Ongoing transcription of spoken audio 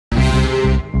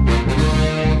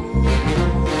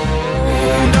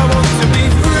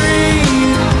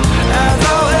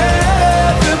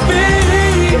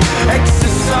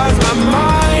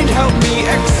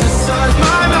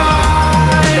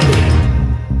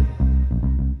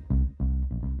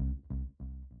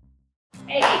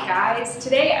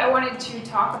today I wanted to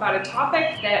talk about a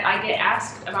topic that I get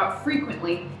asked about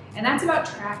frequently, and that's about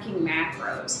tracking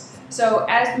macros. So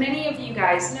as many of you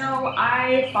guys know,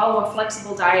 I follow a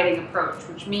flexible dieting approach,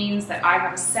 which means that I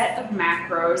have a set of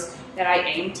macros that I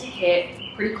aim to hit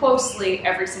pretty closely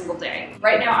every single day.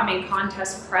 Right now I'm in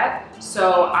contest prep,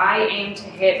 so I aim to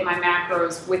hit my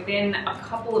macros within a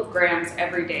couple of grams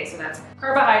every day. So that's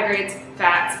carbohydrates,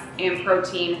 fats, and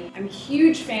protein. I'm a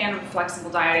huge fan of the flexible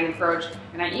dieting approach,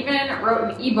 and I even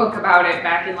wrote an ebook about it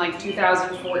back in like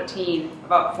 2014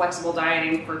 about flexible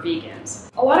dieting for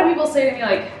vegans. A lot of people say to me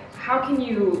like, how can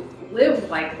you live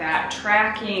like that,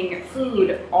 tracking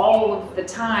food all of the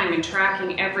time and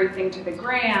tracking everything to the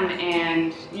gram?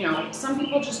 And you know, some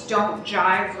people just don't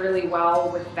jive really well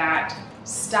with that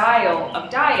style of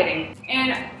dieting.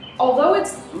 And although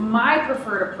it's my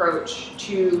preferred approach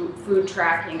to food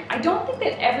tracking, I don't think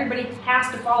that everybody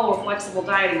has to follow a flexible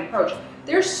dieting approach.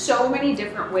 There's so many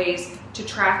different ways to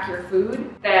track your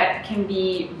food that can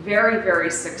be very,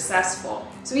 very successful.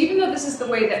 So even though this is the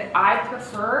way that I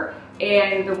prefer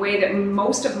and the way that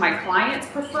most of my clients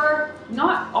prefer,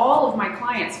 not all of my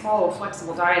clients follow a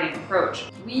flexible dieting approach.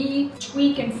 We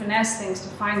tweak and finesse things to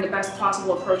find the best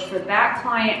possible approach for that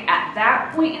client at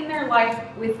that point in their life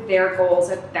with their goals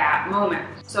at that moment.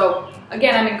 So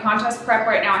again, I'm in contest prep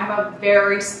right now. I have a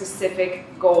very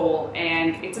specific goal,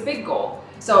 and it's a big goal.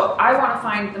 So I want to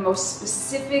find the most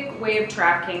specific way of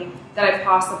tracking that I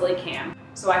possibly can.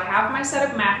 So I have my set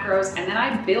of macros, and then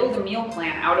I build a meal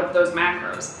plan out of those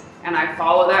macros. And I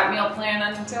follow that meal plan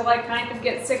until I kind of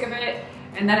get sick of it,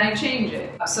 and then I change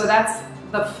it. So that's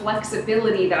the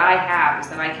flexibility that I have, is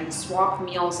that I can swap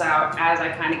meals out as I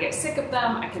kind of get sick of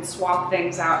them. I can swap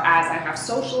things out as I have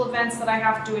social events that I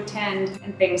have to attend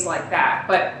and things like that.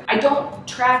 But I don't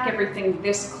track everything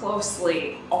this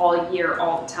closely all year,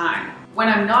 all the time. When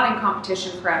I'm not in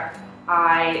competition prep,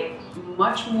 I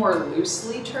much more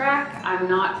loosely track. I'm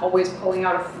not always pulling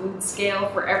out a food scale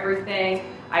for everything.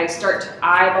 I start to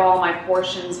eyeball my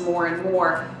portions more and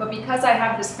more. But because I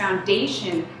have this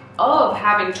foundation of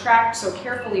having tracked so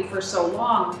carefully for so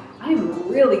long, I'm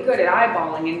really good at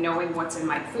eyeballing and knowing what's in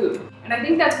my food. And I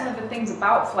think that's one of the things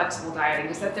about flexible dieting,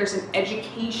 is that there's an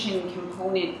education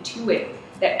component to it.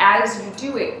 That as you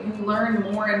do it, you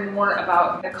learn more and more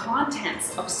about the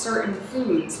contents of certain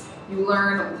foods. You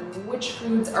learn which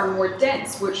foods are more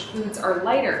dense, which foods are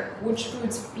lighter, which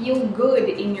foods feel good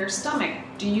in your stomach.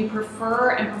 Do you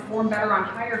prefer and perform better on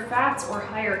higher fats or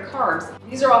higher carbs?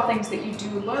 These are all things that you do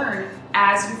learn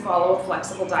as you follow a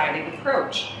flexible dieting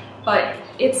approach. But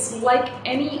it's like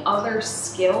any other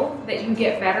skill that you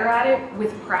get better at it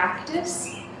with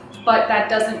practice, but that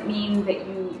doesn't mean that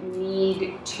you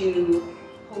need to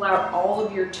pull out all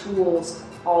of your tools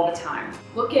all the time.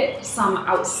 Look at some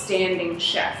outstanding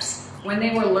chefs. When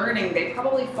they were learning, they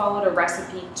probably followed a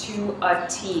recipe to a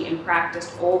T and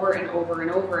practiced over and over and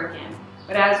over again.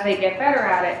 But as they get better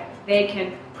at it, they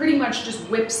can pretty much just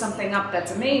whip something up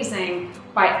that's amazing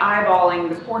by eyeballing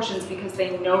the portions, because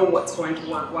they know what's going to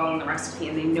work well in the recipe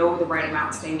and they know the right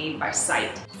amounts they need by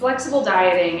sight. Flexible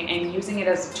dieting and using it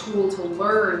as a tool to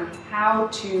learn how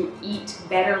to eat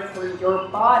better for your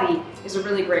body is a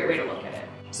really great way to look at it.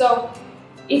 So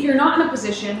if you're not in a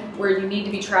position where you need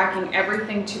to be tracking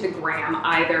everything to the gram,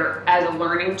 either as a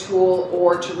learning tool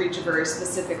or to reach a very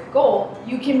specific goal,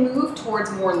 you can move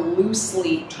towards more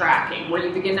loosely tracking, where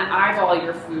you begin to eyeball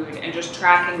your food and just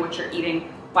tracking what you're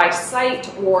eating by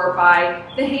sight or by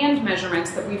the hand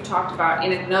measurements that we've talked about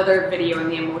in another video in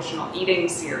the emotional eating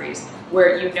series,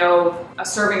 where you know a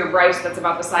serving of rice that's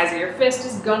about the size of your fist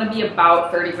is gonna be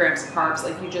about 30 grams of carbs.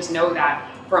 Like, you just know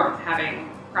that from having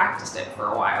practiced it for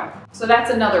a while. So that's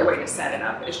another way to set it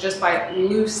up, is just by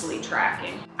loosely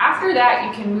tracking. After that,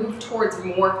 you can move towards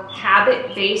more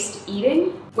habit-based eating,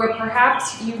 where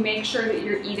perhaps you make sure that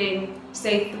you're eating,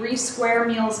 say, 3 square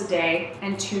meals a day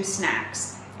and 2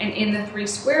 snacks. And in the 3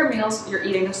 square meals, you're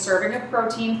eating a serving of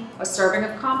protein, a serving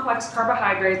of complex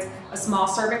carbohydrates, a small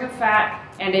serving of fat,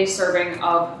 and a serving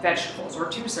of vegetables, or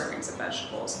 2 servings of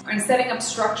vegetables. And setting up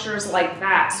structures like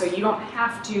that, so you don't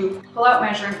have to pull out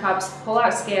measuring cups, pull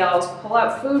out scales, pull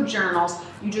out food journals.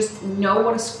 You just know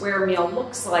what a square meal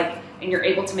looks like, and you're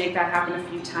able to make that happen a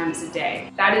few times a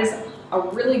day. That is a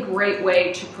really great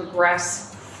way to progress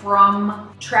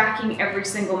from tracking every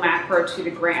single macro to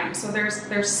the gram. So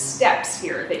there's steps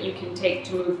here that you can take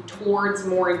to move towards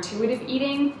more intuitive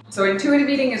eating. So intuitive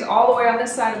eating is all the way on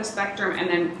this side of the spectrum, and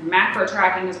then macro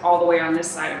tracking is all the way on this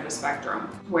side of the spectrum,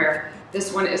 where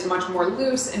this one is much more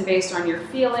loose and based on your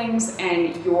feelings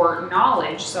and your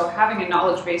knowledge. So having a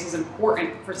knowledge base is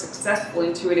important for successful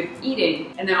intuitive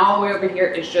eating. And then all the way over here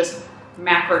is just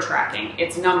macro tracking.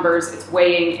 It's numbers, it's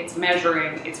weighing, it's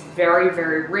measuring, it's very,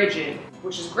 very rigid,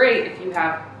 which is great if you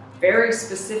have very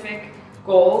specific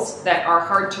goals that are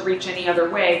hard to reach any other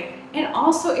way. And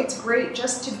also it's great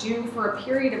just to do for a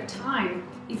period of time.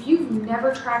 If you've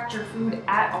never tracked your food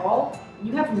at all,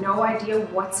 you have no idea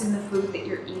what's in the food that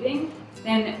you're eating,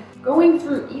 then going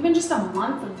through even just a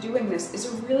month of doing this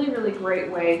is a really, really great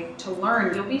way to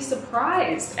learn. You'll be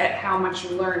surprised at how much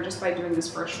you learn just by doing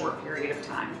this for a short period of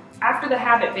time. After the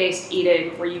habit-based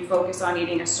eating, where you focus on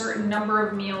eating a certain number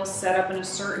of meals set up in a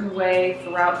certain way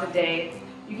throughout the day,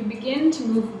 you can begin to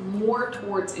move more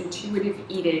towards intuitive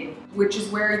eating, which is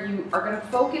where you are going to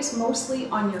focus mostly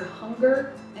on your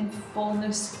hunger and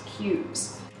fullness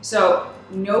cues. So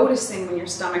noticing when your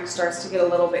stomach starts to get a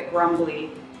little bit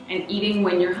grumbly, and eating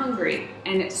when you're hungry,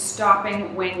 and it's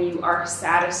stopping when you are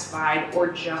satisfied or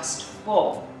just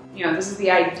full. You know, this is the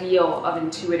ideal of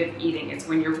intuitive eating. It's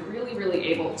when you're really, really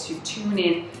able to tune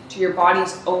in to your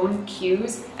body's own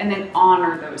cues and then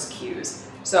honor those cues.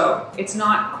 So it's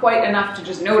not quite enough to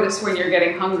just notice when you're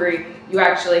getting hungry. You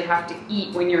actually have to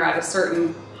eat when you're at a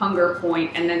certain hunger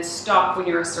point and then stop when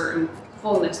you're a certain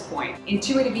fullness point.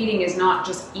 Intuitive eating is not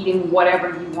just eating whatever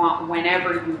you want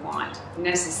whenever you want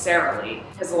necessarily,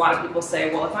 because a lot of people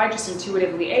say, well, if I just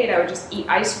intuitively ate, I would just eat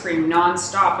ice cream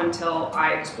nonstop until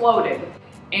I exploded.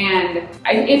 And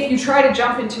if you try to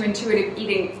jump into intuitive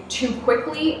eating too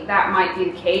quickly, that might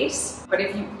be the case. But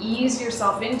if you ease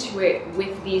yourself into it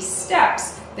with these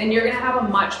steps, then you're gonna have a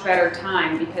much better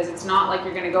time, because it's not like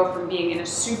you're gonna go from being in a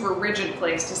super rigid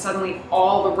place to suddenly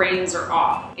all the reins are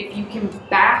off. If you can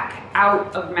back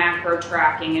out of macro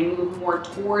tracking and move more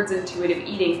towards intuitive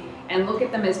eating and look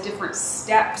at them as different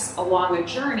steps along a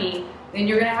journey, then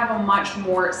you're gonna have a much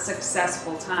more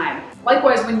successful time.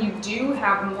 Likewise, when you do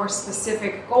have more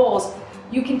specific goals,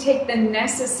 you can take the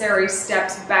necessary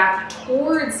steps back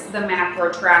towards the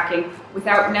macro tracking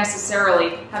without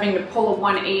necessarily having to pull a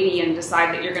 180 and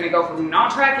decide that you're gonna go from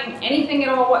not tracking anything at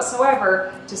all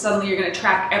whatsoever to suddenly you're gonna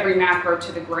track every macro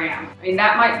to the gram. I mean,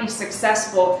 that might be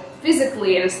successful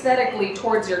physically and aesthetically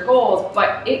towards your goals,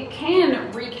 but it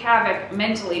can wreak havoc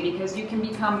mentally, because you can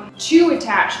become too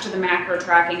attached to the macro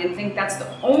tracking and think that's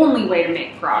the only way to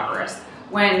make progress,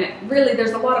 when really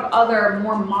there's a lot of other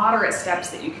more moderate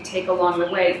steps that you could take along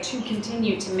the way to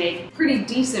continue to make pretty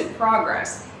decent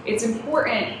progress. It's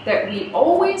important that we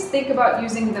always think about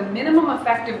using the minimum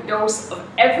effective dose of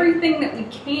everything that we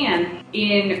can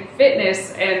in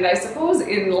fitness, and I suppose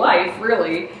in life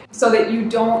really, so that you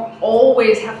don't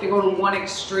always have to go to one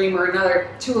extreme or another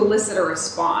to elicit a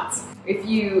response. If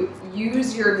you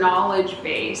use your knowledge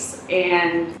base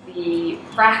and the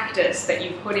practice that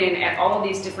you put in at all of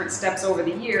these different steps over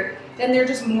the year, then there are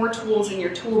just more tools in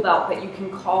your tool belt that you can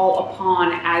call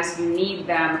upon as you need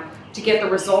them to get the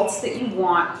results that you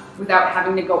want without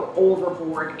having to go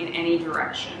overboard in any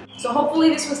direction. So hopefully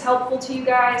this was helpful to you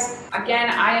guys. Again,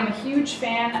 I am a huge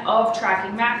fan of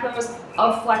tracking macros,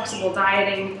 of flexible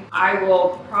dieting. I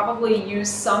will probably use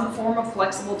some form of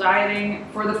flexible dieting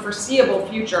for the foreseeable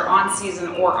future, on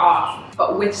season or off,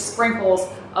 but with sprinkles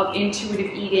of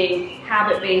intuitive eating,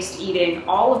 habit-based eating.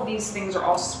 All of these things are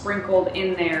all sprinkled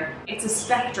in there. It's a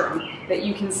spectrum that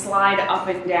you can slide up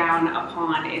and down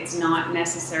upon. It's not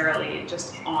necessarily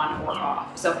just on or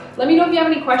off. So let me know if you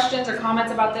have any questions or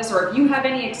comments about this, or if you have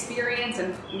any experience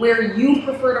and where you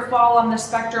prefer to fall on the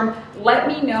spectrum. Let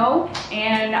me know,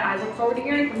 and I look forward to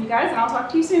hearing from you guys, and I'll talk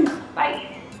to you soon. Bye.